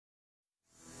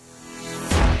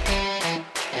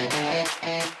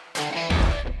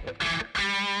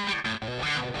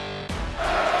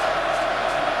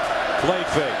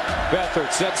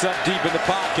Beathard sets up deep in the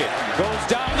pocket. Goes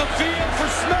down the field for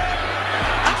Smith.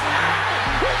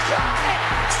 Ah! He got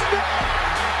it! Smith!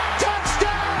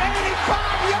 Touchdown,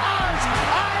 85 yards,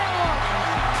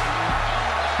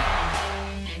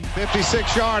 Iowa!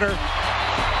 56-yarder.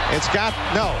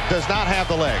 Does not have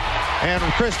the leg. And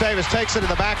Chris Davis takes it in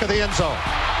the back of the end zone.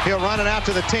 He'll run it out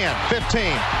to the 10,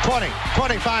 15, 20,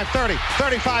 25, 30,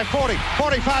 35, 40,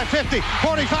 45, 50,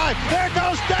 45. There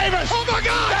goes Davis. Oh, my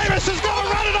God. Davis is going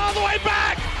to run it all the way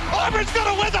back. Auburn's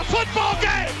going to win the football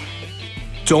game.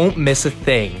 Don't miss a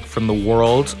thing from the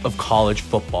world of college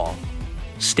football.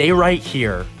 Stay right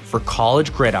here for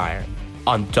College Gridiron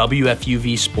on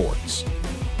WFUV Sports.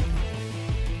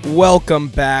 Welcome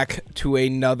back to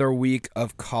another week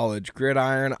of College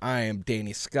Gridiron. I am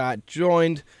Danny Scott,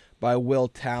 joined by Will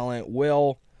Talent.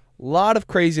 Will, a lot of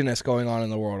craziness going on in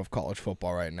the world of college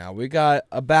football right now. We got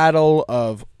a battle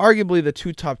of arguably the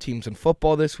two top teams in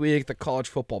football this week. The college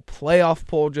football playoff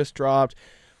poll just dropped.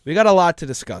 We got a lot to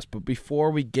discuss, but before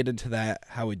we get into that,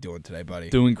 how we doing today, buddy?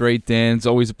 Doing great, Dan. It's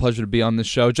always a pleasure to be on the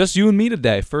show. Just you and me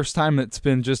today. First time it's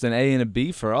been just an A and a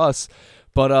B for us.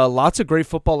 But lots of great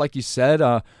football, like you said.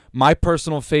 My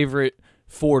personal favorite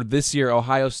for this year,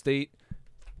 Ohio State,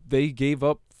 they gave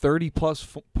up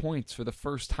 30-plus points for the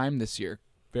first time this year.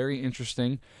 Very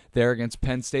interesting there against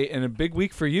Penn State. And a big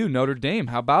week for you, Notre Dame.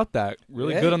 How about that?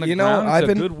 Really good on the ground.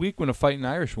 It's a good week when a Fighting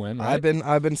Irish win, right?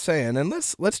 I've been saying. And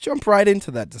let's jump right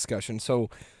into that discussion. So,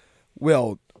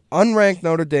 Will, unranked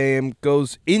Notre Dame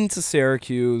goes into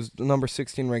Syracuse, the number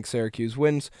 16 ranked Syracuse,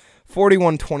 wins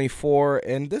 41-24,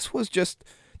 and this was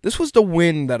the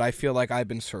win that I feel like I've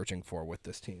been searching for with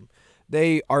this team.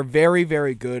 They are very,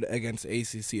 very good against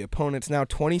ACC opponents. Now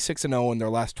 26-0 in their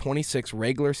last 26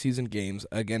 regular season games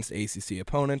against ACC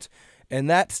opponents, and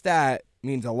that stat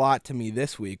means a lot to me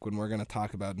this week when we're going to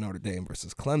talk about Notre Dame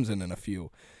versus Clemson in a few.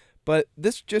 But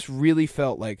this just really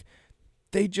felt like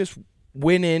they just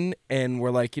went in and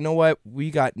were like, you know what, we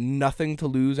got nothing to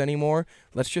lose anymore.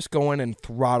 Let's just go in and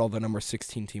throttle the number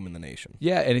 16 team in the nation.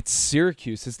 Yeah, and it's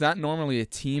Syracuse. It's not normally a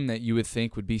team that you would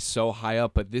think would be so high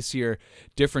up, but this year,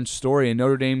 different story. And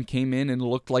Notre Dame came in and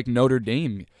looked like Notre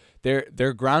Dame.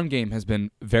 Their ground game has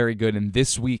been very good, and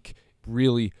this week,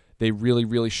 they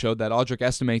really showed that. Audric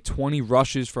Estime, 20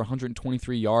 rushes for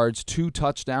 123 yards, 2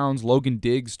 touchdowns. Logan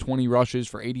Diggs, 20 rushes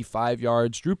for 85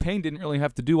 yards. Drew Payne didn't really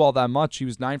have to do all that much. He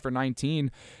was 9 for 19,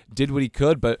 did what he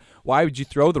could, but why would you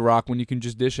throw the rock when you can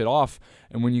just dish it off?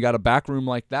 And when you got a back room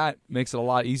like that, it makes it a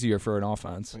lot easier for an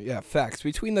offense. Yeah, facts.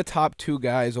 Between the top two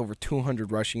guys, over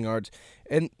 200 rushing yards,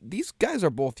 and these guys are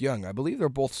both young. I believe they're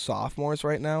both sophomores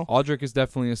right now. Audric is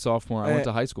definitely a sophomore. I went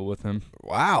to high school with him.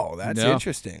 Wow, that's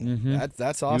interesting. Mm-hmm.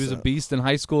 That's awesome. He was a beast in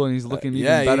high school, and he's looking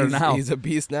even better now. He's a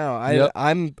beast now.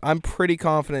 I'm pretty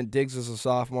confident Diggs is a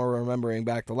sophomore, remembering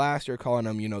back to last year, calling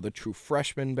him, the true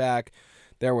freshman back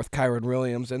there with Kyron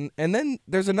Williams. And then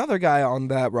there's another guy on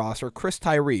that roster, Chris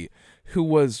Tyree, who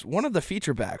was one of the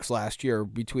feature backs last year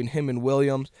between him and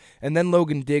Williams. And then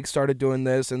Logan Diggs started doing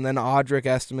this, and then Audric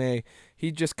Estime,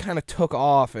 he just kind of took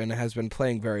off and has been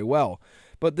playing very well.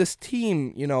 But this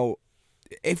team,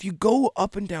 if you go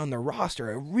up and down the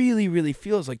roster, it really, really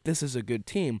feels like this is a good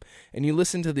team. And you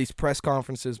listen to these press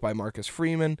conferences by Marcus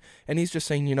Freeman, and he's just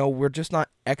saying, we're just not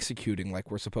executing like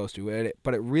we're supposed to.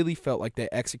 But it really felt like they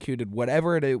executed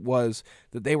whatever it was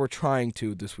that they were trying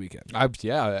to this weekend.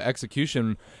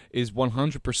 Execution is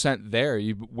 100% there.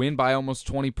 You win by almost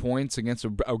 20 points against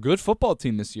a good football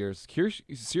team this year.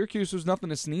 Syracuse was nothing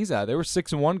to sneeze at. They were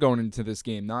 6-1 going into this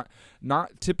game.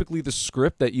 Not typically the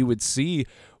script that you would see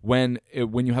when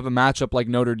you have a matchup like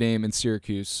Notre Dame and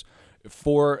Syracuse.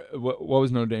 What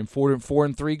was Notre Dame?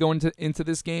 4-3 going into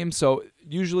this game. So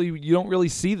usually you don't really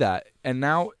see that. And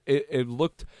now it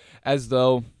looked as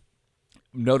though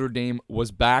Notre Dame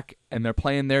was back and they're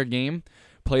playing their game.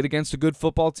 Played against a good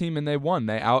football team and they won.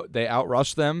 They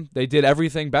outrushed them. They did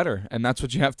everything better, and that's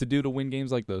what you have to do to win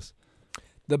games like this.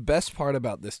 The best part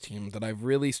about this team that I've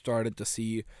really started to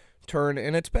see turn,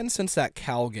 and it's been since that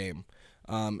Cal game,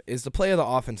 is the play of the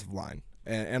offensive line.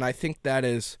 And I think that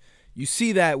is, you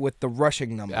see that with the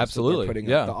rushing numbers. Absolutely, that they're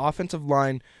putting up. The offensive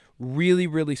line really,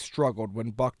 really struggled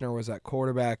when Buckner was at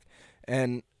quarterback.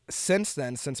 And since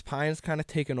then, since Pine's kind of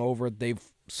taken over, they've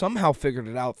somehow figured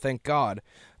it out, thank God.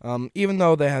 Even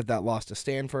though they had that loss to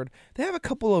Stanford, they have a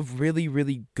couple of really,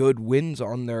 really good wins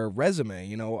on their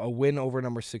resume. A win over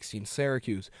number 16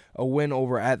 Syracuse, a win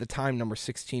over, at the time, number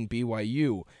 16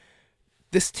 BYU.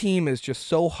 This team is just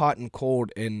so hot and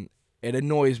cold, and it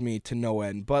annoys me to no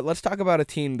end. But let's talk about a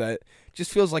team that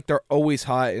just feels like they're always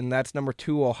hot, and that's number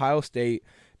 2 Ohio State,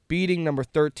 beating number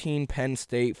 13 Penn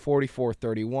State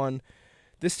 44-31.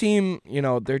 This team,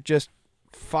 they're just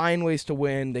find ways to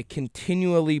win. They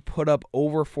continually put up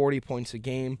over 40 points a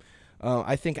game.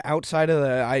 I think outside of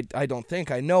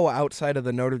I know outside of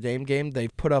the Notre Dame game,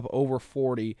 they've put up over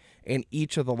 40 in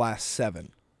each of the last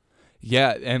 7.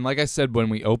 Yeah, and like I said when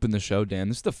we opened the show, Dan,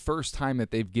 this is the first time that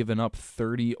they've given up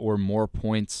 30 or more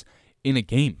points in a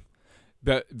game.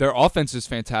 Their offense is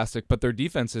fantastic, but their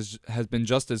defense has been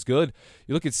just as good.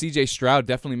 You look at C.J. Stroud,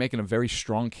 definitely making a very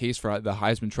strong case for the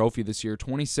Heisman Trophy this year.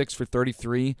 26 for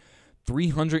 33,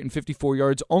 354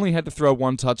 yards, only had to throw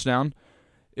 1 touchdown.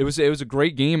 It was a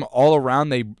great game all around.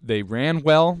 They ran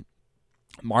well.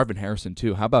 Marvin Harrison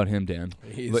too. How about him, Dan?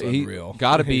 He's unreal.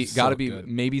 Gotta be good.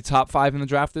 maybe top 5 in the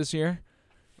draft this year.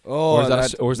 Oh,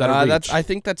 or is that a reach? I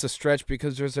think that's a stretch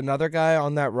because there's another guy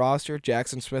on that roster,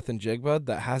 Jackson Smith and Jigba,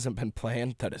 that hasn't been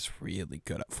playing that is really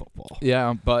good at football.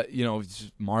 Yeah, but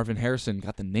Marvin Harrison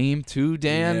got the name too,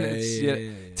 Dan.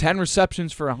 Yeah. 10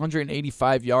 receptions for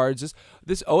 185 yards.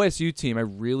 This OSU team, I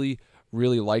really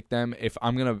like them. If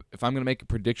I'm gonna make a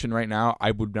prediction right now,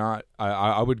 I would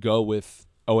go with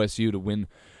OSU to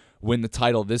win the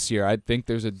title this year. I think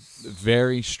there's a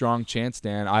very strong chance,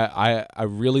 Dan. I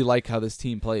really like how this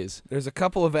team plays. There's a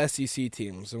couple of SEC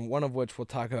teams, and one of which we'll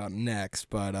talk about next.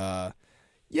 But I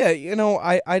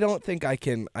don't think I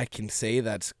can say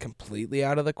that's completely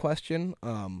out of the question.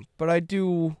 But I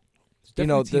do.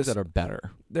 Definitely teams that are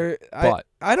better.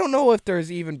 I don't know if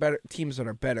there's even better teams that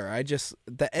are better.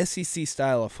 The SEC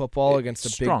style of football against the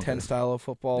stronger. Big Ten style of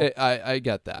football. I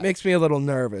get that. Makes me a little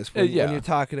nervous when you're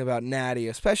talking about Natty,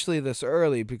 especially this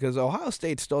early, because Ohio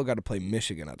State's still got to play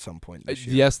Michigan at some point this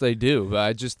year. Yes, they do. But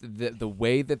I just the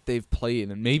way that they've played,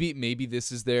 and maybe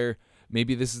this is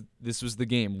this was the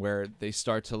game where they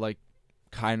start to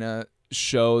kind of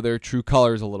show their true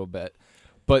colors a little bit.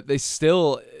 But they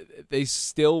still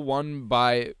won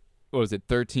by, what was it,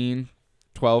 12-13.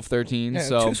 Yeah,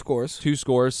 So 2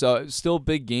 scores. So it's still a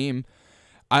big game.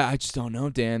 I just don't know,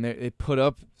 Dan. They put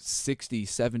up 60,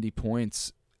 70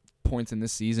 points in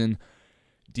this season.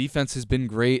 Defense has been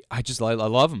great. I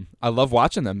love them. I love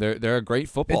watching them. They're a great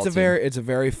football team. It's a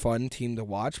very fun team to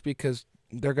watch because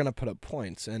they're going to put up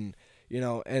points, and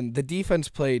the defense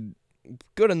played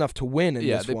good enough to win in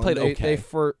this they one. played okay.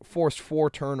 They forced 4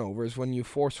 turnovers. When you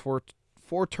force four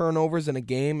turnovers in a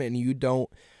game and you don't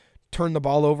turn the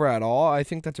ball over at all, I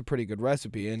think that's a pretty good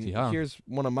recipe. And here's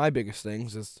one of my biggest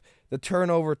things is the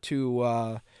turnover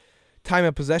to time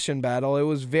of possession battle. It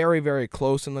was very, very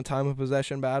close in the time of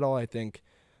possession battle. I think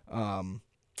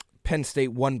Penn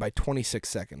State won by 26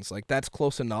 seconds. That's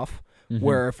close enough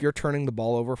where if you're turning the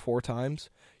ball over 4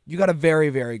 times, you got a very,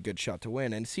 very good shot to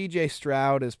win. And C.J.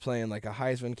 Stroud is playing like a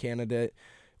Heisman candidate.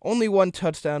 Only 1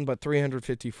 touchdown, but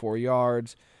 354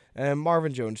 yards. And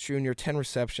Marvin Jones Jr., 10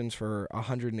 receptions for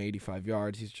 185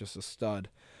 yards. He's just a stud.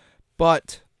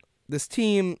 But this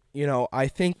team, I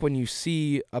think when you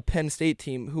see a Penn State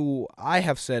team who I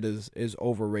have said is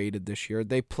overrated this year,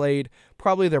 they played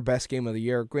probably their best game of the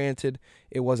year. Granted,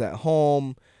 it was at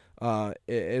home. It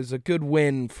is a good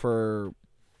win for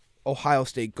Ohio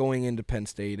State going into Penn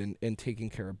State and taking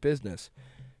care of business.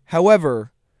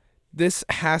 However, this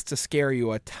has to scare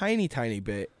you a tiny, tiny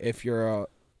bit if you're a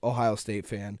Ohio State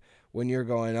fan when you're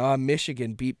going,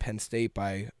 Michigan beat Penn State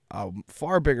by a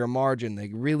far bigger margin. They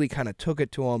really kind of took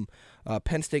it to them.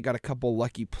 Penn State got a couple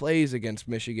lucky plays against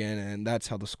Michigan, and that's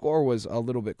how the score was a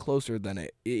little bit closer than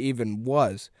it even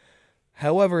was.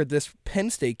 However, this Penn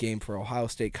State game for Ohio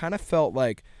State kind of felt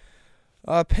like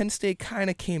Penn State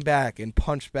kind of came back and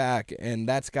punched back, and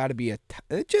that's got to be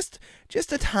just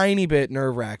a tiny bit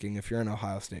nerve-wracking if you're an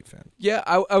Ohio State fan. Yeah,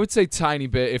 I would say tiny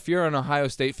bit. If you're an Ohio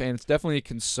State fan, it's definitely a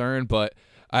concern, but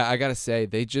I got to say,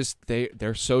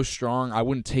 they're so strong. I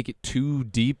wouldn't take it too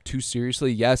deep, too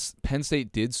seriously. Yes, Penn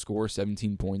State did score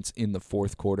 17 points in the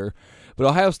 4th quarter, but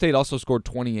Ohio State also scored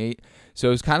 28, so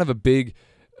it was kind of a big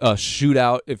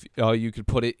shootout, if you could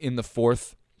put it, in the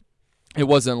 4th. It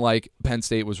wasn't like Penn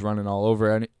State was running all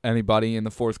over anybody in the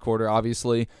 4th quarter,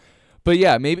 obviously. But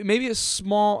yeah, maybe a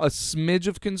smidge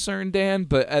of concern, Dan.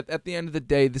 But at the end of the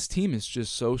day, this team is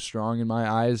just so strong in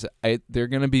my eyes. They're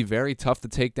going to be very tough to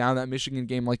take down. That Michigan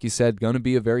game, like you said, going to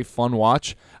be a very fun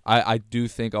watch. I do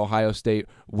think Ohio State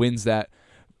wins that.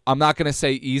 I'm not going to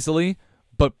say easily,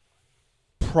 but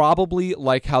probably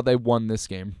like how they won this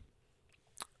game.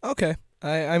 Okay.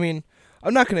 I mean,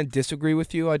 I'm not going to disagree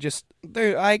with you.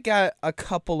 I got a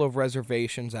couple of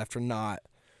reservations after not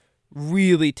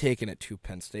really taking it to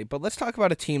Penn State. But let's talk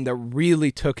about a team that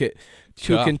really took it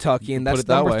to Kentucky, and that's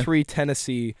number 3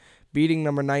 Tennessee beating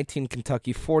number 19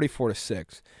 Kentucky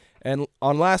 44-6. And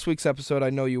on last week's episode, I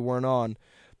know you weren't on,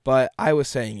 But I was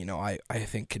saying, I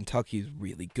think Kentucky's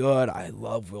really good. I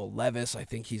love Will Levis. I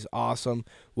think he's awesome.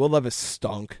 Will Levis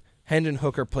stunk. Hendon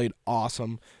Hooker played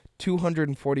awesome.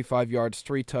 245 yards,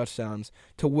 3 touchdowns,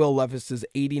 to Will Levis's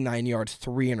 89 yards,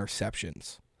 3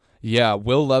 interceptions. Yeah,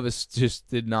 Will Levis just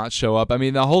did not show up. I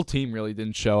mean, the whole team really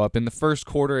didn't show up. In the first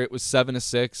quarter, it was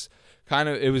 7-6.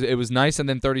 It was nice, and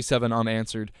then 37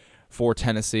 unanswered for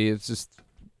Tennessee. It's just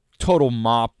total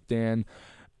mop, Dan.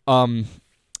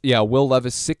 Yeah, Will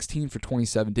Levis 16 for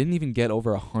 27, didn't even get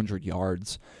over 100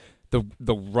 yards.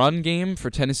 The run game for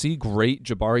Tennessee, great.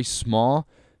 Jabari Small,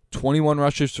 21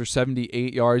 rushes for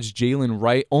 78 yards. Jalen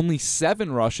Wright, only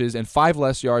 7 rushes and 5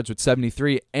 less yards with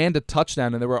 73 and a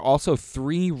touchdown. And there were also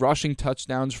 3 rushing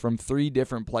touchdowns from 3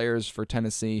 different players for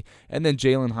Tennessee. And then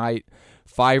Jalen Hyatt,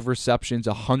 5 receptions,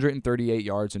 138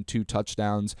 yards and 2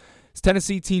 touchdowns. This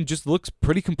Tennessee team just looks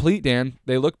pretty complete, Dan.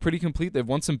 They look pretty complete. They've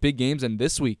won some big games, and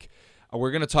this week,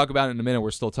 we're going to talk about it in a minute.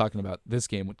 We're still talking about this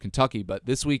game with Kentucky, but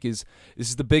this week this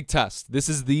is the big test. This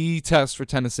is the test for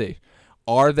Tennessee.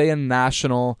 Are they the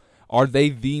national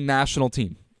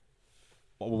team?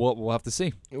 We'll have to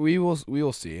see. We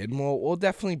will see, and we'll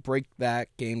definitely break that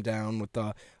game down with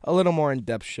a little more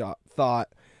in-depth thought.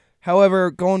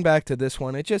 However, going back to this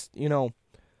one, it just,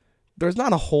 there's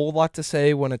not a whole lot to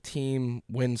say when a team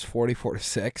wins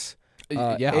 44-6.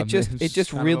 It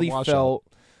just really felt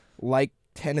like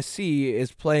Tennessee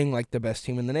is playing like the best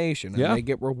team in the nation, and they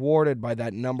get rewarded by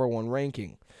that number 1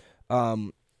 ranking.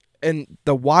 And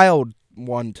the wild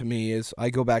one to me is, I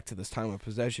go back to this time of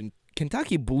possession.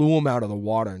 Kentucky blew them out of the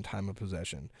water in time of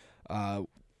possession,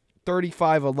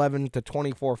 35-11 to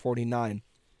 24-49.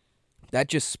 That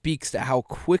just speaks to how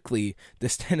quickly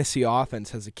this Tennessee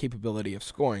offense has the capability of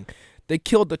scoring. They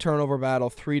killed the turnover battle,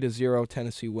 3-0.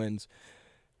 Tennessee wins.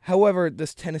 However,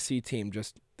 this Tennessee team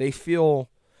they feel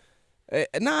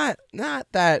not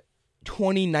that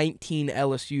 2019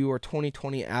 LSU or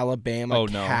 2020 Alabama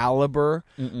caliber,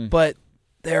 but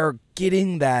they're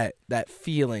getting that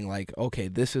feeling like, okay,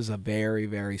 this is a very,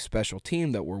 very special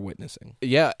team that we're witnessing.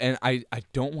 Yeah, and I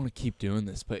don't want to keep doing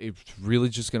this, but it's really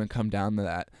just going to come down to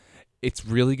that. It's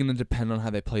really going to depend on how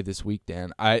they play this week,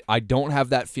 Dan. I don't have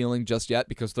that feeling just yet,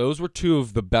 because those were 2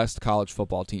 of the best college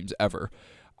football teams ever.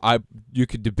 You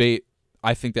could debate.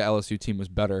 I think the LSU team was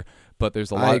better, but there's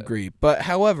a lot. I agree. But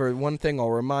however, one thing I'll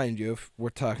remind you, if we're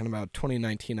talking about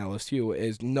 2019 LSU,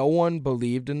 is no one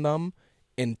believed in them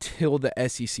until the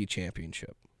SEC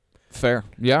championship. Fair.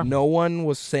 Yeah. No one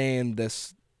was saying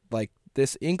this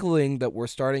inkling that we're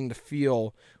starting to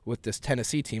feel with this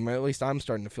Tennessee team, or at least I'm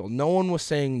starting to feel. No one was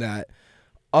saying that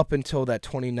up until that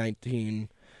 2019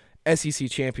 SEC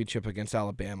championship against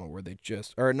Alabama, where they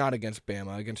not against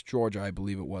Bama, against Georgia, I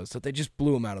believe it was, that they just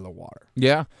blew them out of the water.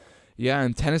 Yeah. Yeah,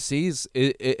 and Tennessee's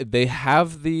they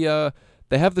have the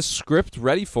script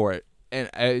ready for it. And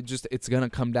it's going to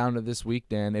come down to this week,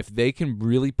 Dan. If they can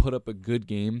really put up a good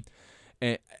game,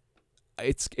 and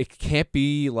it can't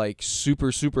be like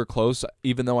super, super close,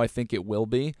 even though I think it will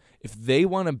be. If they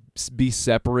want to be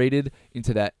separated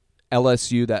into that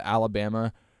LSU, that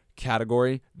Alabama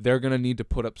category, they're going to need to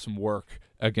put up some work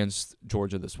against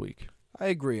Georgia this week. I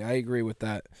agree with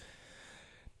that.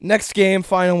 Next game,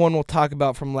 final one we'll talk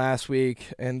about from last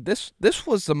week, and this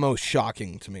was the most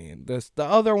shocking to me. The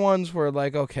other ones were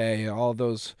like, okay, all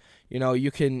those,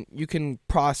 you can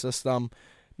process them.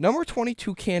 Number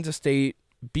 22 Kansas State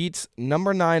beats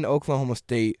number 9 Oklahoma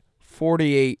State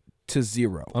 48-0.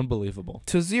 Unbelievable.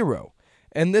 0.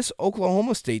 And this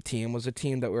Oklahoma State team was a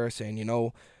team that we were saying,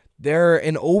 they're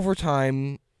an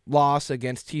overtime loss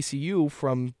against TCU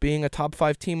from being a top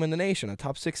 5 team in the nation, a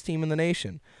top 6 team in the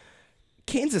nation.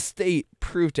 Kansas State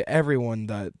proved to everyone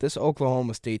that this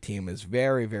Oklahoma State team is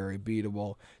very, very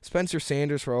beatable. Spencer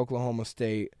Sanders for Oklahoma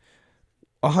State,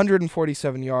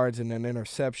 147 yards and an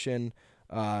interception,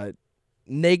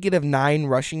 -9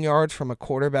 rushing yards from a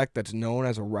quarterback that's known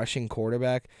as a rushing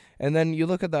quarterback. And then you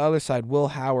look at the other side, Will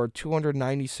Howard,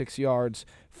 296 yards,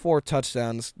 4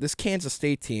 touchdowns. This Kansas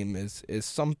State team is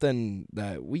something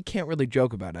that we can't really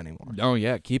joke about anymore. Oh,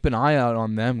 yeah. Keep an eye out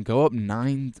on them. Go up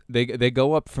 9. They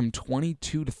go up from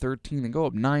 22 to 13. They go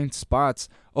up 9 spots.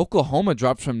 Oklahoma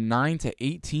drops from 9 to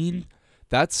 18.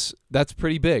 That's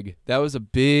pretty big. That was a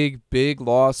big, big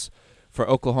loss for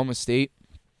Oklahoma State.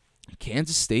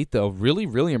 Kansas State, though, really,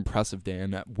 really impressive,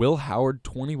 Dan. Will Howard,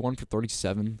 21 for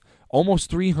 37, almost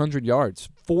 300 yards,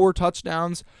 4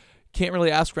 touchdowns. Can't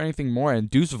really ask for anything more. And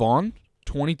Deuce Vaughn,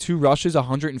 22 rushes,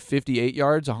 158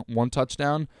 yards, 1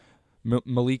 touchdown.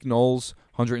 Malik Knowles,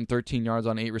 113 yards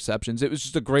on 8 receptions. It was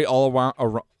just a great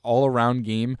all-around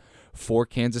game for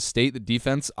Kansas State. The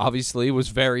defense, obviously, was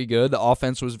very good. The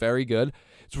offense was very good.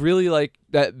 It's really like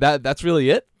that's really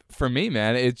it for me,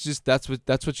 man, it's just that's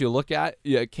what you look at.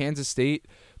 Yeah, Kansas State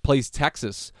plays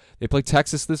Texas. They play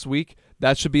Texas this week.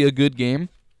 That should be a good game.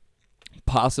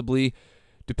 Possibly,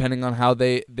 depending on how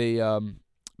they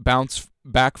bounce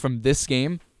back from this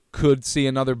game, could see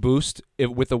another boost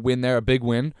with a win there, a big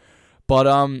win. But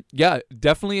yeah,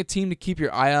 definitely a team to keep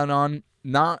your eye on.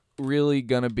 Not really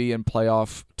gonna be in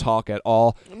playoff talk at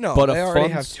all. No, but they a already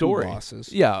fun have story. 2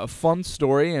 losses. Yeah, a fun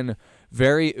story and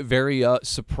very, very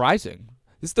surprising.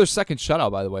 This is their second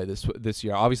shutout, by the way, this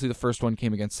year. Obviously, the first one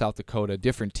came against South Dakota,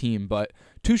 different team, but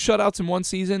 2 shutouts in one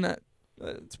season.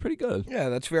 It's pretty good. Yeah,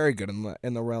 that's very good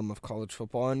in the realm of college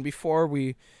football. And before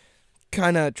we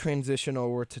kind of transition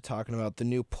over to talking about the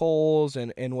new polls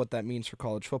and what that means for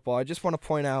college football, I just want to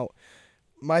point out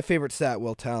my favorite stat,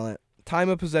 Will Talent: time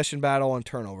of possession battle and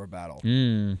turnover battle.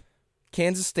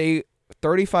 Kansas State,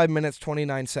 35 minutes,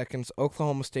 29 seconds.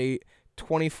 Oklahoma State,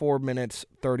 24 minutes,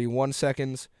 31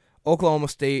 seconds. Oklahoma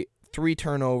State, 3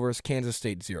 turnovers. Kansas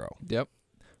State, 0. Yep.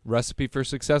 Recipe for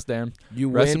success, Dan.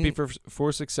 Recipe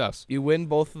for success. You win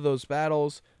both of those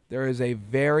battles, there is a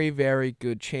very, very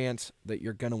good chance that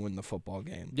you're going to win the football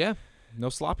game. Yeah. No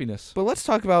sloppiness. But let's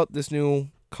talk about this new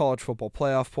college football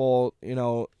playoff poll. You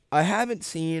know, I haven't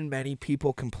seen many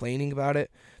people complaining about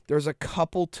it. There's a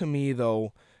couple to me,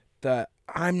 though, that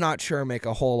I'm not sure make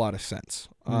a whole lot of sense.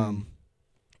 And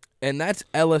that's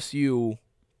LSU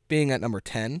being at number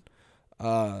 10.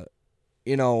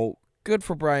 You know, good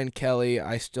for Brian Kelly.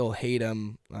 I still hate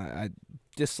him. I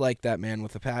dislike that man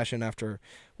with a passion after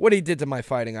what he did to my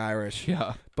Fighting Irish.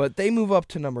 Yeah. But they move up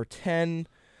to number 10.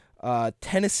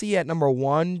 Tennessee at number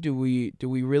 1. Do we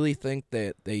really think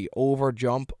that they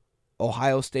overjump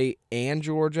Ohio State and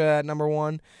Georgia at number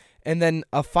 1? And then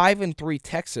a 5-3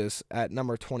 Texas at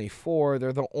number 24.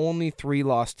 They're the only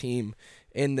 3-loss team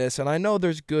in this. And I know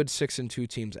there's good 6-2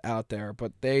 teams out there,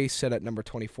 but they sit at number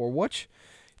 24.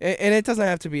 And it doesn't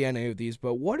have to be any of these,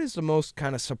 but what is the most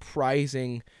kind of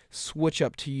surprising switch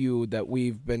up to you that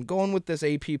we've been going with this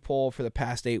AP poll for the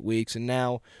past 8 weeks, and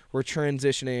now we're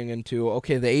transitioning into,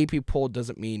 okay, the AP poll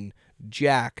doesn't mean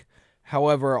jack.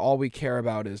 However, all we care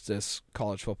about is this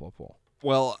college football poll.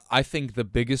 Well, I think the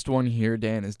biggest one here,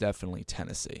 Dan, is definitely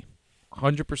Tennessee.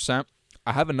 100%.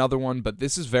 I have another one, but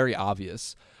this is very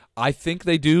obvious. I think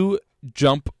they do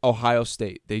jump Ohio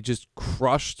State. They just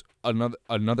crushed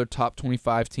another top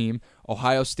 25 team.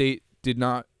 Ohio State did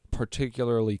not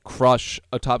particularly crush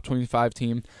a top 25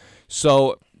 team.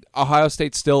 So Ohio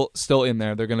State's still in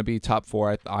there. They're going to be top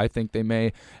 4. I think they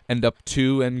may end up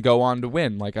 2 and go on to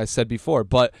win, like I said before.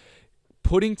 But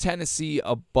putting Tennessee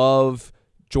above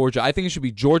Georgia, I think it should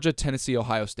be Georgia, Tennessee,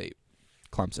 Ohio State,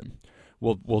 Clemson.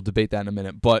 We'll debate that in a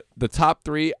minute. But the top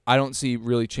 3, I don't see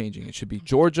really changing. It should be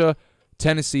Georgia,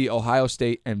 Tennessee, Ohio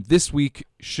State, and this week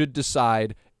should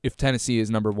decide if Tennessee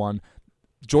is number 1.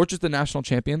 Georgia's the national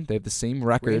champion. They have the same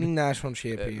record. Reigning national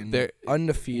champion. They're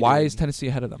undefeated. Why is Tennessee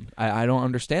ahead of them? I don't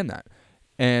understand that.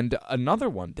 And another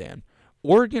one, Dan.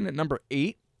 Oregon at number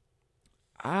 8.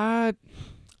 I'm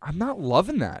not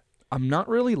loving that. I'm not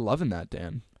really loving that,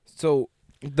 Dan. So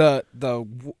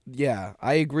yeah,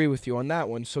 I agree with you on that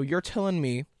one. So you're telling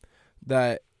me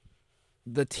that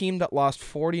the team that lost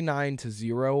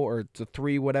 49-0 or to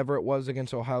 3, whatever it was,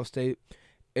 against Ohio State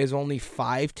is only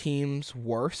 5 teams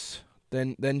worse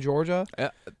than Georgia?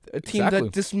 A team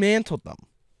that dismantled them.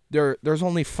 There's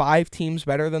only 5 teams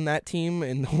better than that team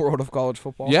in the world of college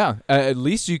football. Yeah, at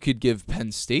least you could give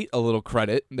Penn State a little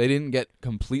credit. They didn't get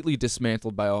completely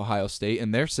dismantled by Ohio State,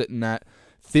 and they're sitting at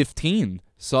 15.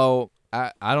 So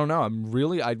I don't know.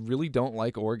 I really don't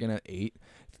like Oregon at 8.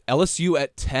 LSU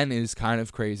at 10 is kind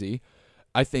of crazy.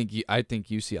 I think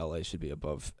UCLA should be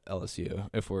above LSU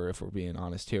if we're being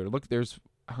honest here. Look, there's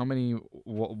how many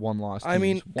one-loss teams? I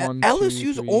mean,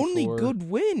 LSU's only good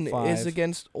win is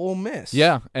against Ole Miss.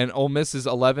 Yeah, and Ole Miss is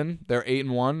 11. They're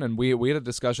 8-1, and we had a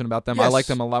discussion about them. Yes. I like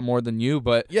them a lot more than you,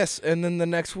 but yes. And then the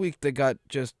next week they got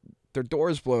just their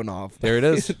doors blown off. There it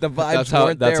is. The vibes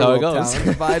weren't there. That's how it goes.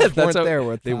 The vibes weren't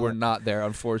there. They were not there,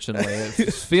 unfortunately. I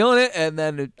was feeling it, and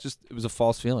then it was a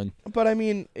false feeling. But I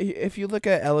mean, if you look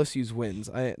at LSU's wins,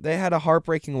 they had a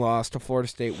heartbreaking loss to Florida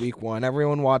State week 1.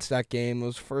 Everyone watched that game. It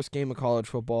was the first game of college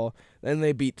football. Then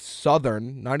they beat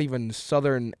Southern, not even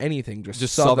Southern anything, just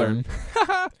Southern.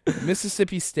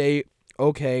 Mississippi State,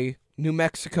 okay. New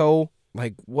Mexico,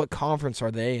 like what conference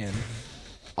are they in?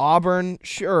 Auburn,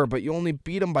 sure, but you only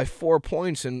beat them by 4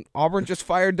 points, and Auburn just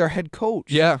fired their head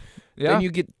coach. Yeah. Then you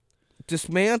get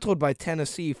dismantled by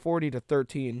Tennessee,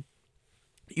 40-13.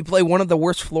 You play one of the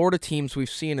worst Florida teams we've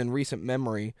seen in recent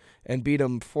memory and beat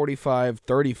them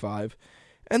 45-35.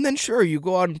 And then sure, you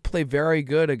go out and play very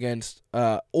good against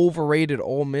overrated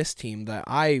Ole Miss team that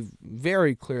I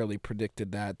very clearly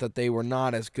predicted that they were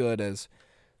not as good as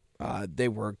they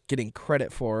were getting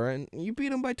credit for, and you beat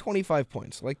them by 25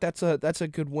 points. Like that's a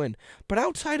good win. But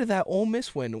outside of that Ole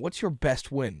Miss win, what's your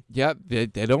best win? Yeah, they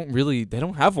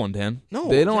don't have one, Dan. No,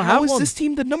 they don't have how one. is this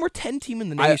team the number 10 team in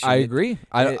the nation? I agree.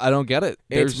 I don't get it.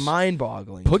 It's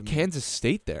mind-boggling. Put to me. Kansas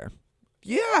State there.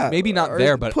 Yeah, Maybe not or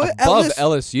there, but put above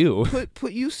LSU.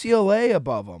 Put UCLA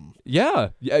above them. Yeah,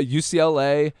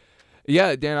 UCLA.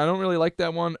 Yeah, Dan, I don't really like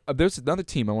that one. There's another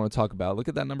team I want to talk about. Look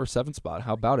at that number 7 spot.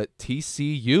 How about it?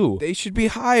 TCU. They should be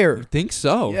higher. Think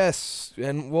so? Yes,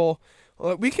 and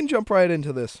we can jump right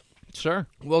into this. Sure.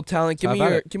 Well, Talent, How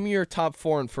about give me your top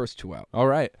 4 and first 2 out. All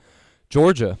right.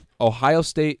 Georgia, Ohio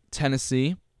State,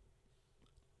 Tennessee.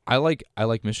 I like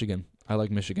Michigan. I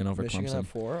like Michigan over Michigan Clemson. at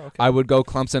 4. Okay. I would go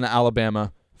Clemson,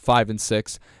 Alabama, 5 and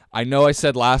 6. I know I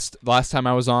said last time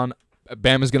I was on,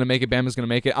 Bama's gonna make it. Bama's gonna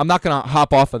make it. I'm not gonna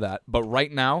hop off of that, but right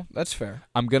now, That's fair.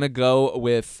 I'm gonna go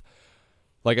with,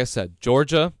 like I said,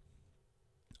 Georgia.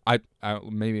 I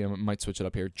maybe I might switch it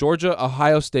up here. Georgia,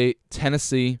 Ohio State,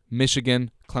 Tennessee,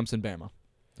 Michigan, Clemson, Bama.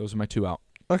 Those are my 2 out.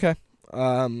 Okay.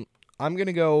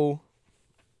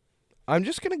 I'm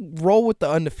just gonna roll with the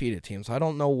undefeated teams. I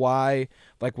don't know why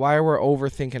we're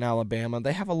overthinking Alabama.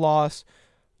 They have a loss.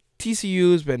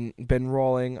 TCU's been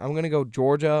rolling. I'm gonna go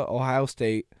Georgia, Ohio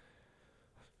State,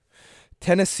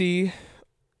 Tennessee,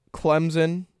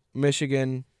 Clemson,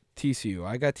 Michigan, TCU.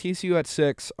 I got TCU at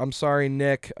 6. I'm sorry,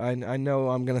 Nick. I know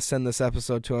I'm gonna send this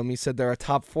episode to him. He said they're a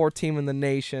top 4 team in the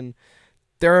nation.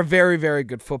 They're a very, very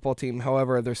good football team.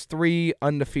 However, there's 3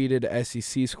 undefeated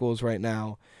SEC schools right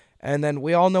now. And then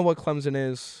we all know what Clemson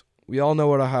is. We all know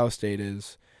what Ohio State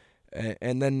is.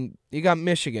 And then you got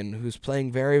Michigan, who's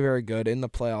playing very, very good in the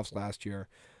playoffs last year.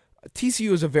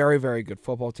 TCU is a very, very good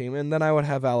football team. And then I would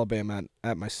have Alabama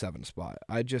at my 7 spot.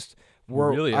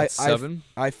 Really, at 7?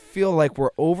 I feel like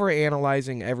we're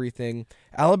overanalyzing everything.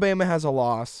 Alabama has a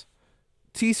loss.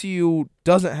 TCU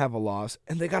doesn't have a loss.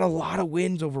 And they got a lot of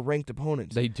wins over ranked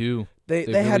opponents. They do. They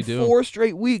really had do. 4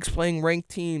 straight weeks playing ranked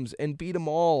teams and beat them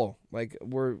all.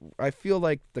 I feel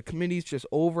like the committee's just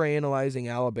overanalyzing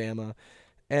Alabama,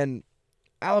 and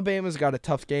Alabama's got a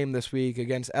tough game this week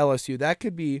against LSU. That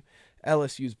could be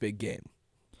LSU's big game.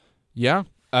 Yeah,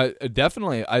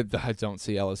 definitely. I don't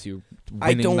see LSU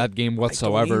winning that game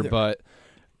whatsoever, but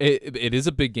it is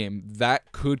a big game.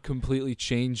 That could completely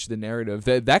change the narrative.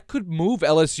 That could move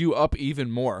LSU up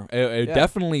even more. It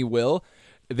definitely will.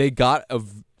 They got a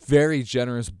very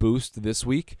generous boost this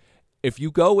week. If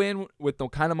you go in with the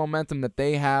kind of momentum that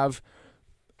they have,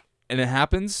 and it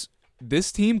happens,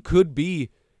 this team could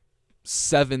be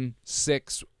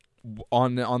 7-6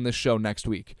 on this show next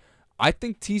week. I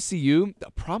think TCU,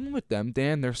 the problem with them,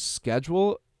 Dan, their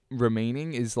schedule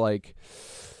remaining is like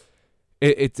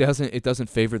it doesn't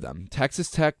favor them. Texas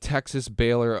Tech, Texas,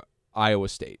 Baylor, Iowa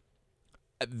State.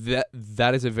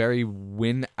 That is a very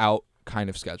win out kind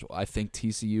of schedule. I think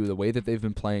TCU, the way that they've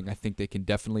been playing, I think they can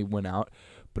definitely win out.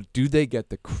 But do they get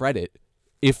the credit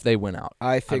if they win out?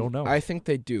 I don't know. I think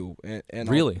they do, and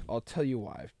really, I'll tell you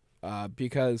why.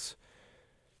 Because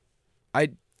I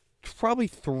probably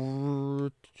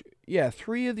 3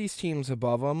 of these teams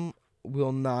above them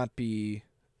will not be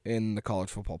in the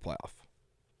college football playoff.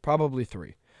 Probably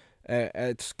 3.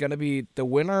 It's going to be the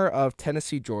winner of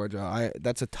Tennessee-Georgia.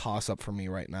 That's a toss-up for me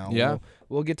right now. Yeah.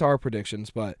 We'll get to our predictions,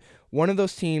 but one of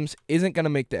those teams isn't going to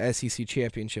make the SEC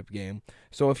championship game.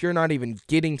 So if you're not even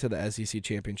getting to the SEC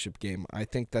championship game, I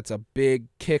think that's a big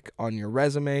kick on your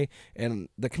resume, and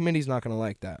the committee's not going to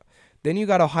like that. Then you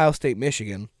got Ohio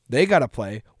State-Michigan. They got to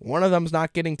play. One of them's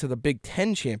not getting to the Big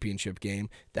Ten championship game.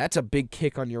 That's a big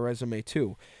kick on your resume,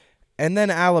 too. And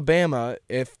then Alabama,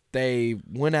 if they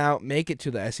win out, make it to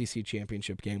the SEC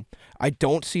championship game, I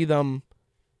don't see them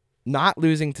not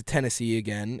losing to Tennessee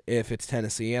again if it's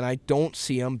Tennessee, and I don't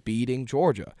see them beating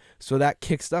Georgia. So that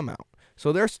kicks them out.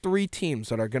 So there's 3 teams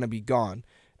that are going to be gone,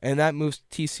 and that moves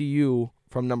TCU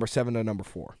from number 7 to number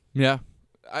 4. Yeah.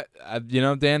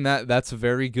 Dan, that's a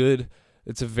very good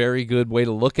way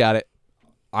to look at it.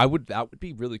 That would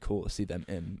be really cool to see them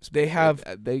in. They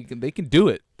can do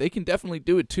it. They can definitely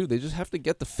do it too. They just have to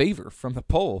get the favor from the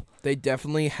poll. They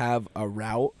definitely have a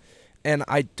route, and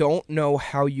I don't know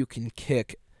how you can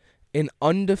kick an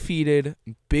undefeated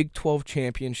Big 12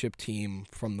 championship team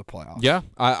from the playoffs. Yeah,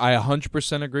 I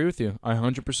 100% agree with you. I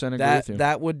 100% agree with you.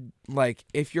 That would,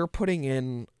 if you're putting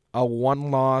in a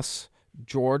 1-loss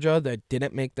Georgia that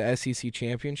didn't make the SEC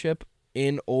championship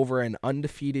in over an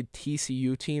undefeated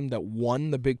TCU team that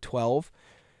won the Big 12,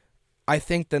 I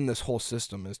think then this whole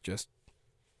system is just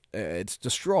it's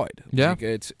destroyed. Yeah. Like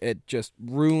it just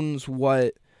ruins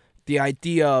what the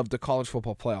idea of the college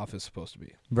football playoff is supposed to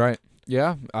be. Right.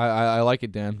 Yeah, I like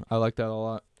it, Dan. I like that a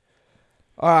lot.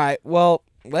 All right, well,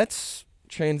 let's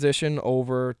transition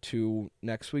over to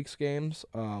next week's games.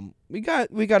 We got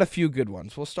a few good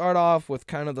ones. We'll start off with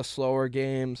kind of the slower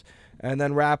games and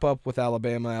then wrap up with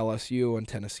Alabama, LSU, and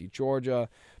Tennessee, Georgia.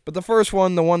 But the first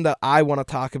one, the one that I want to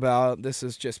talk about, this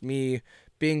is just me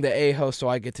being the A-host, so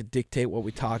I get to dictate what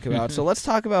we talk about. So let's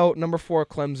talk about number 4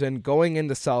 Clemson going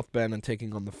into South Bend and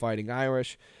taking on the Fighting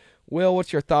Irish. Will,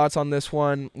 what's your thoughts on this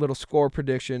one? Little score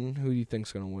prediction. Who do you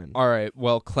think's going to win? All right.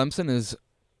 Well, Clemson is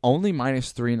only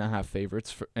 -3.5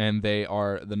 favorites, and they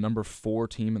are the number 4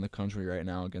 team in the country right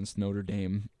now against Notre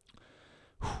Dame.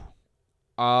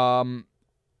 I'm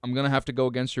going to have to go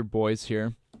against your boys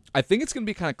here. I think it's going to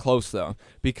be kind of close, though,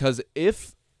 because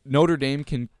if Notre Dame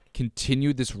can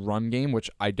continue this run game, which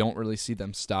I don't really see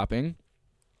them stopping,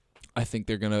 I think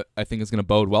it's gonna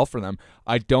bode well for them.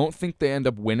 I don't think they end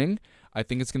up winning. I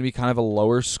think it's gonna be kind of a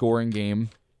lower scoring game.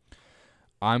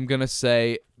 I'm gonna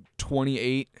say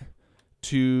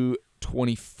 28-24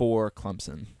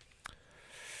 Clemson.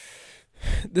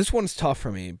 This one's tough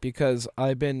for me because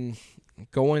I've been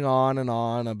going on and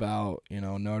on about,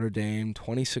 Notre Dame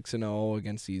 26-0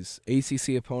 against these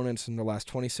ACC opponents in their last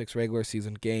 26 regular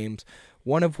season games,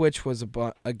 one of which was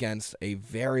against a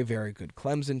very, very good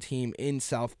Clemson team in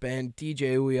South Bend.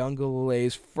 DJ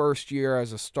Uiagalelei's first year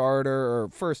as a starter, or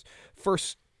first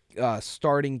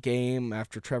starting game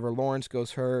after Trevor Lawrence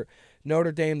goes hurt.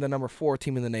 Notre Dame, the number 4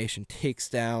 team in the nation, takes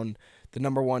down the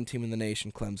number 1 team in the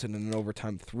nation, Clemson, in an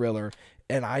overtime thriller.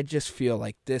 And I just feel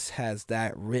like this has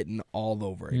that written all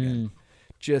over again.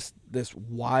 Just this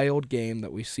wild game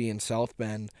that we see in South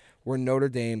Bend where Notre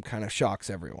Dame kind of shocks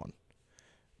everyone.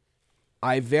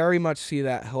 I very much see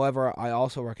that. However, I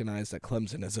also recognize that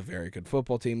Clemson is a very good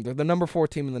football team. They're the number 4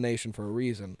 team in the nation for a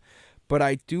reason. But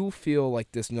I do feel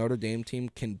like this Notre Dame team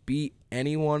can beat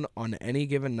anyone on any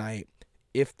given night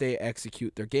if they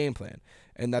execute their game plan.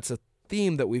 And that's a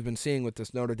theme that we've been seeing with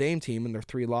this Notre Dame team and their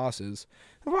 3 losses,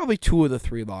 and probably 2 of the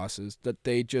 3 losses that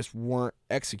they just weren't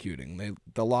executing.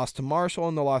 The loss to Marshall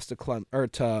and the loss to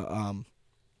Ohio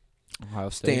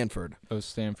State. Stanford. Oh,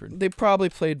 Stanford. They probably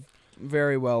played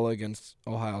very well against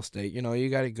Ohio State. You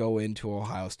got to go into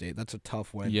Ohio State. That's a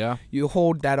tough win. Yeah. You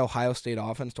hold that Ohio State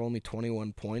offense to only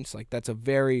 21 points. Like, that's a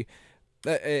very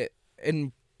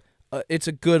it's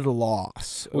a good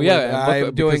loss. Well, yeah,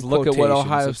 look at what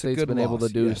Ohio State's been able to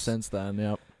do since then.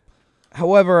 Yep.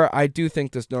 However, I do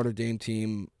think this Notre Dame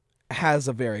team has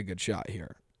a very good shot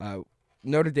here.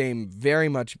 Notre Dame very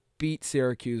much beat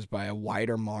Syracuse by a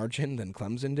wider margin than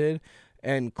Clemson did,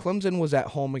 and Clemson was at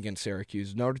home against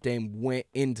Syracuse. Notre Dame went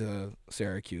into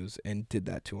Syracuse and did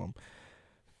that to them.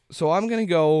 So I'm going to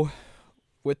go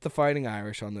with the Fighting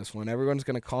Irish on this one. Everyone's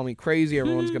going to call me crazy.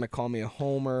 Everyone's going to call me a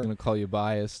homer. I'm going to call you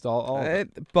biased.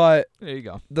 But there you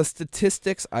go. The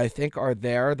statistics, I think, are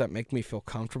there that make me feel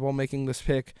comfortable making this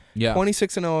pick. Yeah.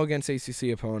 26-0 against ACC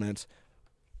opponents.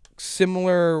 A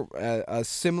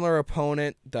similar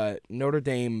opponent that Notre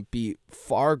Dame beat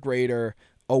far greater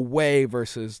away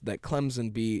versus that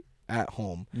Clemson beat at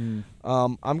home.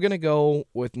 I'm going to go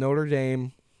with Notre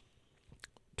Dame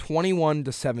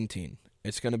 21-17.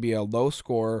 It's going to be a low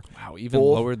score. Wow, even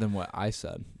lower than what I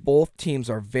said. Both teams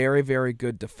are very, very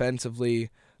good defensively.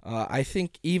 I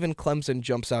think even Clemson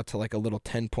jumps out to like a little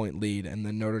 10-point lead, and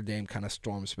then Notre Dame kind of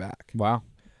storms back. Wow.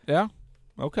 Yeah.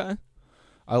 Okay.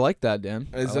 I like that, Dan.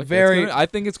 I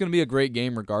think it's going to be a great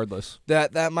game regardless.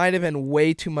 That might have been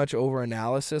way too much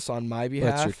over-analysis on my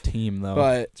behalf. That's your team, though.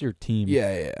 But it's your team.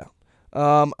 Yeah.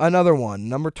 Another one.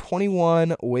 Number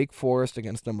 21, Wake Forest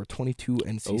against number 22,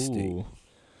 NC State.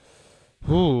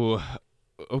 Ooh,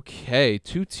 okay.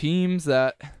 2 teams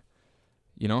that,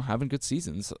 having good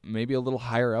seasons. Maybe a little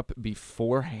higher up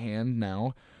beforehand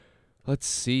now. Let's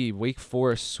see. Wake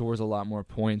Forest scores a lot more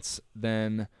points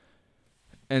than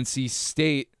NC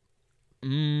State.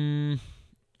 I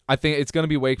think it's going to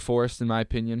be Wake Forest, in my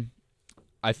opinion.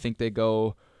 I think they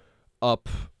go up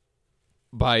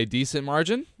by a decent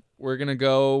margin. We're going to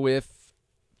go with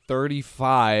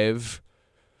 35-21.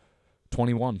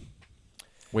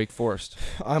 Wake Forest.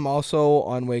 I'm also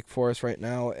on Wake Forest right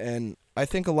now, and I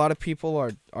think a lot of people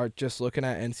are just looking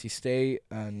at NC State,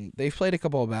 and they've played a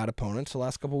couple of bad opponents the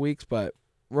last couple of weeks, but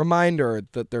reminder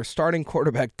that their starting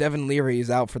quarterback, Devin Leary,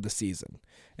 is out for the season.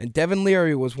 And Devin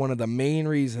Leary was one of the main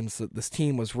reasons that this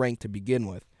team was ranked to begin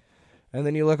with. And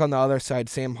then you look on the other side,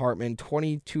 Sam Hartman,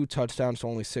 22 touchdowns to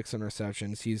only 6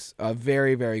 interceptions. He's a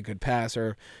very, very good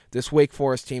passer. This Wake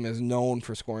Forest team is known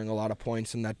for scoring a lot of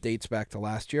points, and that dates back to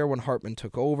last year when Hartman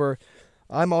took over.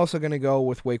 I'm also going to go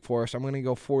with Wake Forest. I'm going to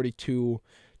go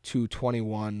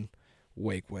 42-21.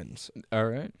 Wake wins. All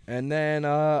right. And then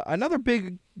another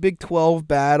Big 12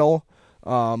 battle.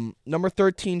 Number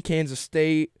 13, Kansas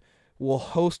State will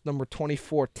host number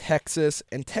 24, Texas.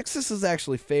 And Texas is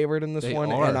actually favored in this They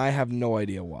one, are. and I have no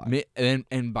idea why.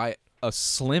 And by a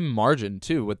slim margin,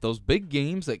 too, with those big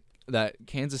games that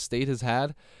Kansas State has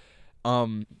had.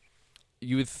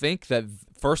 You would think that,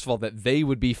 first of all, that they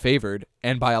would be favored,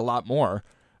 and by a lot more.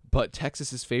 But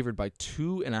Texas is favored by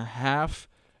 2.5.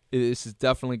 This is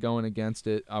definitely going against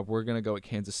it. We're going to go at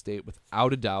Kansas State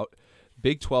without a doubt.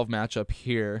 Big 12 matchup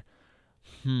here.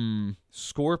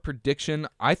 Score prediction.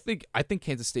 I think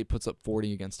Kansas State puts up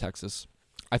 40 against Texas.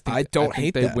 I think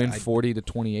hate they that. win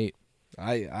 40-28.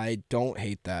 I don't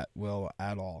hate that, Will,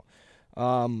 at all.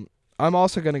 I'm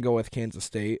also going to go with Kansas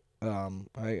State.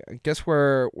 I guess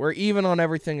we're even on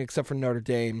everything except for Notre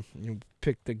Dame. You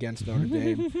picked against Notre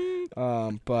Dame.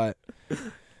 But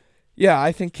yeah,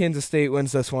 I think Kansas State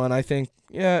wins this one. I think,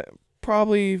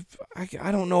 probably,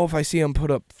 I don't know if I see them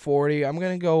put up 40. I'm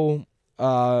going to go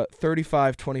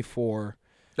 35-24.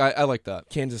 I like that.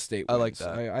 Kansas State I wins. like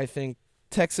that. I think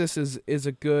Texas is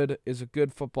a good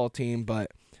football team,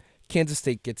 but Kansas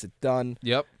State gets it done.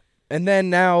 Yep. And then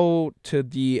now to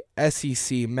the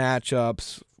SEC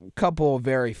matchups, a couple of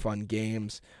very fun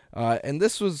games. And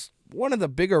this was one of the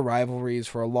bigger rivalries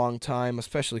for a long time,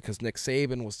 especially because Nick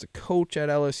Saban was the coach at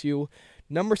LSU.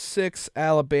 Number 6,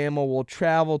 Alabama will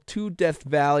travel to Death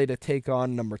Valley to take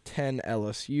on number 10,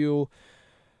 LSU.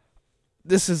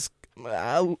 This is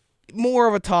more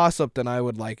of a toss-up than I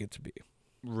would like it to be.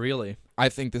 Really? I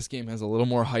think this game has a little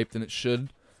more hype than it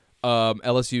should.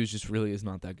 LSU just really is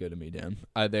not that good to me, Dan.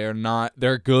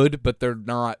 They're good, but they're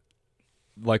not,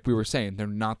 like we were saying, they're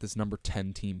not this number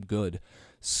 10 team good.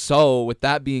 So with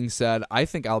that being said, I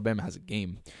think Alabama has a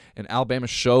game, and Alabama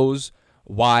shows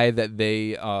why that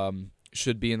they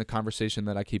should be in the conversation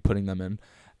that I keep putting them in,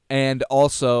 and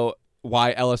also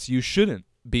why LSU shouldn't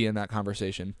be in that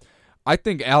conversation. I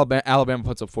think Alabama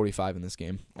puts up 45 in this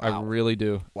game. Wow. I really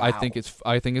do. Wow. I think it's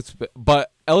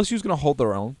but LSU's going to hold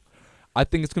their own. I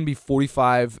think it's going to be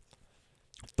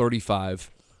 45-35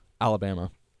 Alabama.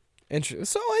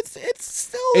 So it's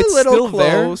still a little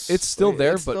close. There. It's still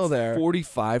there, it's but still there.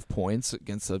 45 points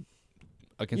against a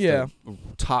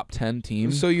top 10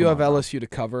 team. So you Come have on, LSU to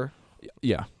cover?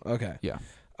 Yeah. Okay. Yeah.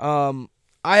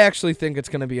 I actually think it's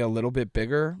going to be a little bit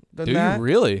bigger than Do that. you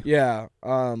really? Yeah.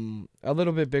 A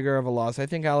little bit bigger of a loss. I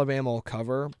think Alabama will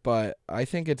cover, but I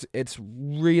think it's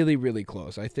really, really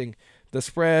close. I think the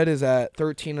spread is at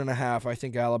 13.5. I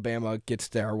think Alabama gets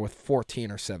there with 14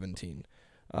 or 17.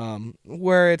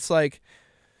 Where it's like,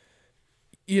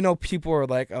 people are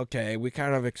like, okay, we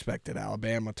kind of expected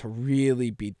Alabama to really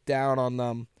beat down on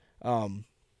them.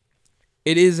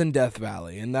 It is in Death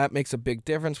Valley, and that makes a big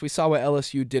difference. We saw what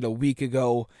LSU did a week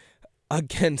ago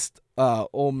against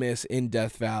Ole Miss in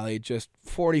Death Valley, just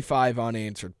 45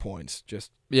 unanswered points, just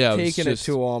taking it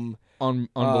to them.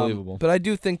 Unbelievable. But I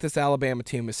do think this Alabama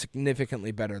team is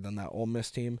significantly better than that Ole Miss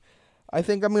team. I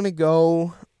think I'm going to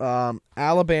go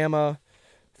Alabama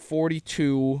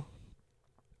 42,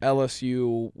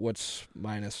 LSU, what's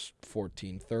minus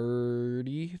 14?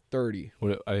 30? I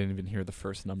didn't even hear the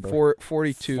first number.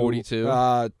 42. 42?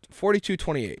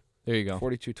 42-28. There you go.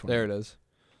 42-28. There it is.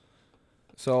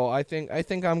 So I think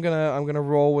I'm gonna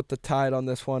roll with the Tide on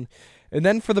this one. And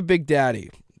then for the Big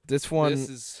Daddy. This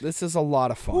is a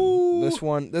lot of fun. Ooh.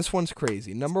 This one's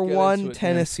crazy. Number get 1, into it,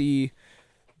 Tennessee,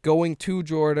 going to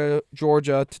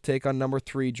Georgia to take on number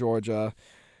 3, Georgia.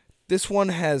 This one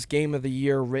has Game of the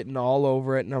Year written all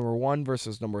over it. Number 1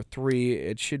 versus number 3.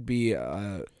 It should be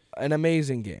an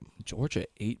amazing game. Georgia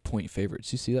 8-point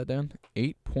favorites. You see that, Dan?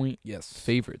 8-point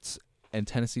favorites, and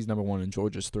Tennessee's number 1 and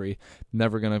Georgia's 3.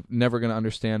 Never gonna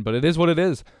understand, but it is what it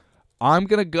is. I'm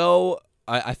gonna go.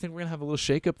 I think we're gonna have a little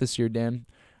shakeup this year, Dan.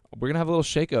 We're gonna have a little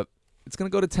shakeup. It's gonna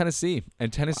go to Tennessee,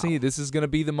 and Tennessee. Wow. This is gonna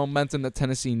be the momentum that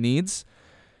Tennessee needs.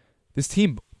 This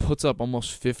team puts up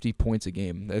almost 50 points a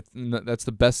game. That's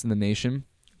the best in the nation.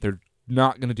 They're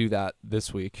not going to do that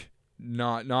this week.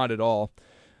 Not at all.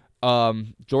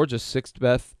 Georgia's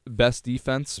 6th best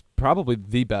defense, probably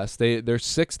the best. They're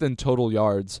 6th in total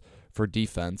yards for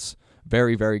defense.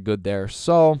 Very, very good there.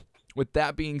 So, with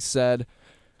that being said,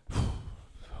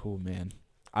 oh man,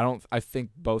 I think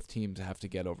both teams have to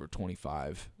get over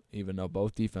 25, even though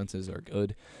both defenses are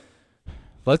good.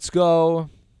 Let's go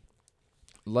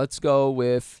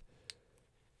with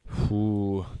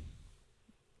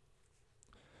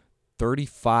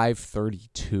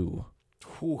 35-32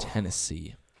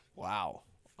 Tennessee. Wow.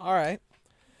 All right.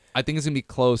 I think it's going to be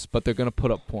close, but they're going to put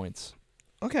up points.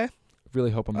 Okay.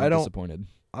 Really hope I'm not disappointed.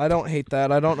 I don't hate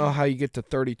that. I don't know how you get to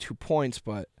 32 points,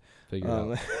 but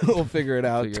we'll figure it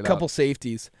out. It's a couple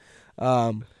safeties.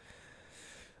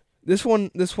 This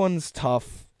one's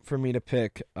tough for me to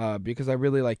pick because I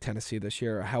really like Tennessee this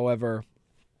year. However,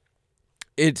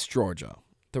 it's Georgia,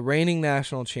 the reigning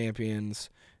national champions,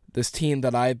 this team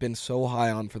that I've been so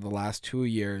high on for the last 2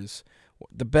 years,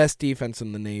 the best defense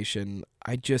in the nation.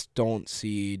 I just don't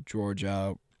see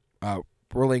Georgia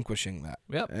relinquishing that.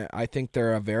 Yep. I think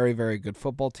they're a very, very good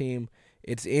football team.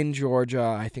 It's in Georgia.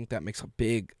 I think that makes a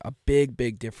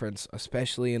big difference,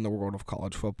 especially in the world of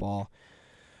college football.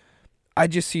 I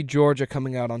just see Georgia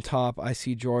coming out on top. I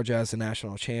see Georgia as a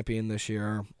national champion this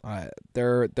year.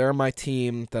 They're my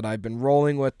team that I've been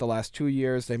rolling with the last 2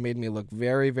 years. They made me look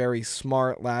very, very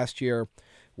smart last year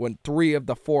when 3 of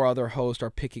the 4 other hosts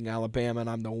are picking Alabama, and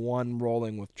I'm the one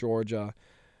rolling with Georgia.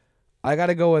 I got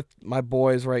to go with my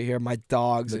boys right here, my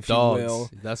dogs, you will.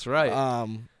 That's right.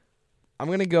 I'm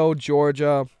going to go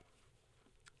Georgia.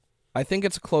 I think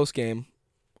it's a close game.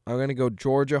 I'm going to go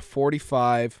Georgia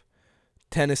 45,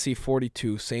 Tennessee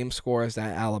 42, same score as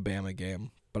that Alabama game,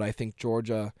 but I think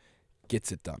Georgia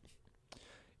gets it done.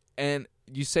 And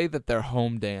you say that they're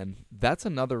home, Dan. That's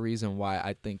another reason why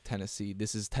I think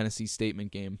this is Tennessee's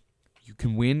statement game. You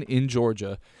can win in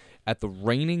Georgia at the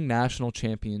reigning national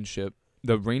champions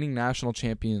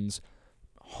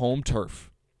home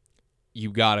turf. You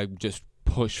got to just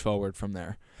push forward from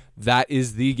there. That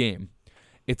is the game.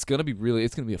 It's gonna be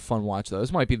a fun watch though.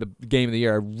 This might be the game of the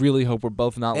year. I really hope we're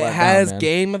both not let down. It has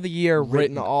game of the year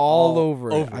written all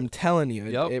over it. I'm telling you,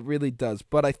 it really does.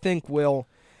 But I think, Will,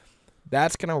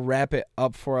 that's gonna wrap it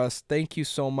up for us. Thank you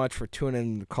so much for tuning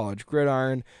in to College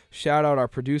Gridiron. Shout out our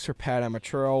producer Pat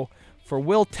Amaturo. For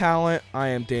Will Talent, I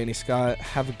am Danny Scott.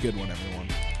 Have a good one, everyone.